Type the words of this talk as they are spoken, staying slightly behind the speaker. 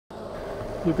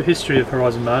Look, the history of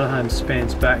Horizon Motorhomes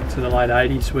spans back to the late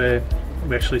 80s, where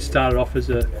we actually started off as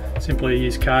simply a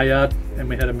used car yard, and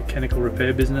we had a mechanical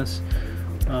repair business.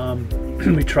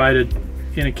 We traded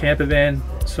in a camper van,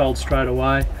 sold straight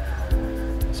away,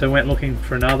 so went looking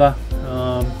for another.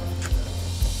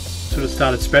 Sort of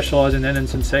started specialising then in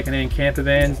some second-hand camper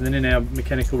vans, and then in our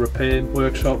mechanical repair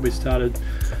workshop we started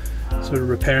sort of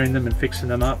repairing them and fixing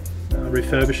them up,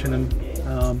 refurbishing them.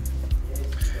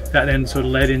 That then sort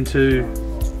of led into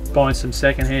buying some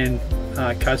second-hand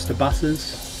coaster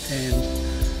buses and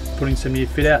putting some new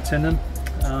fit-outs in them,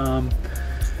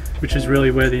 which is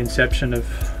really where the inception of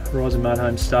Horizon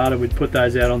Motorhomes started. We'd put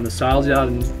those out on the sales yard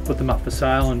and put them up for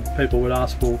sale, and people would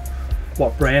ask, well,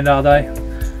 what brand are they?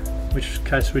 Which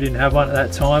case we didn't have one at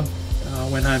that time. I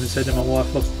went home and said to my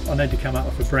wife, look, I need to come up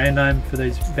with a brand name for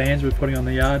these vans we're putting on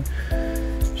the yard.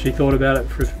 She thought about it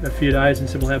for a few days and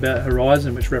said, well, how about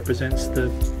Horizon, which represents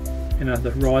the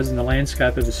horizon, the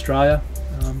landscape of Australia.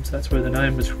 So that's where the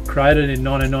name was created in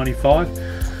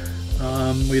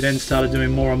 1995. We then started doing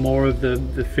more and more of the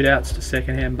fit outs to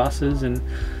second-hand buses, and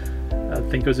I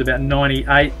think it was about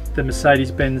 98 the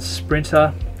Mercedes-Benz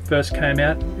Sprinter first came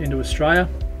out into Australia.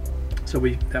 So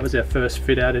that was our first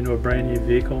fit out into a brand new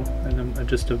vehicle, and then it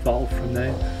just evolved from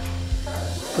there.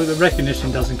 But the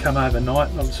recognition doesn't come overnight.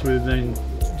 Obviously we've been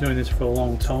doing this for a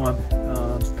long time,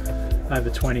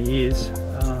 over 20 years.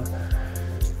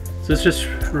 So it's just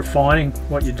refining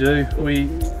what you do. We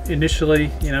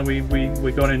initially,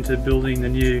 we got into building the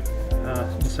new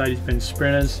Mercedes-Benz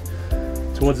Sprinters.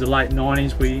 Towards the late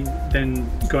 90s, we then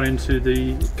got into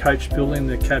the coach building,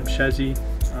 the cab chassis,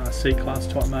 C-class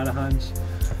type motorhomes.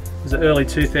 It was the early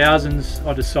 2000s,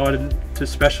 I decided to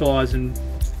specialise and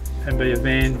be a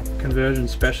van conversion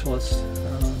specialist,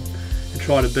 and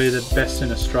try to be the best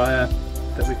in Australia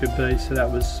that we could be. So that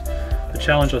was the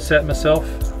challenge I set myself.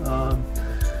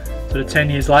 Sort of 10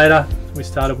 years later, we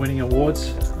started winning awards,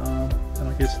 and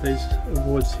I guess these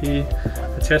awards here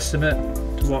are a testament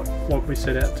to what we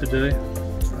set out to do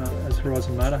as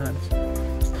Horizon Motorhomes.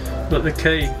 But the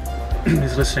key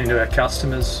is listening to our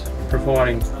customers,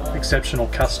 providing exceptional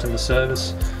customer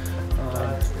service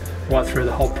right through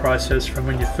the whole process, from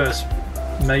when you first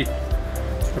meet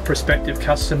a prospective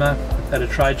customer at a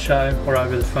trade show or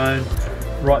over the phone,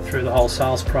 right through the whole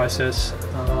sales process,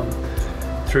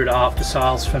 through to after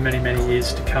sales for many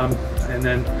years to come. And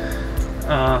then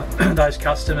those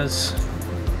customers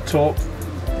talk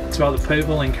to other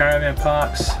people in caravan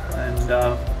parks, and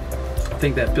I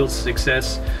think that builds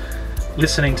success,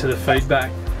 listening to the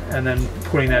feedback and then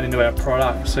putting that into our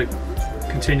product. So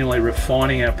continually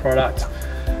refining our product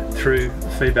through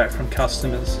feedback from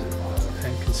customers,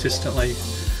 and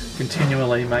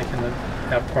continually making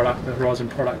our product, the Horizon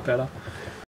product, better.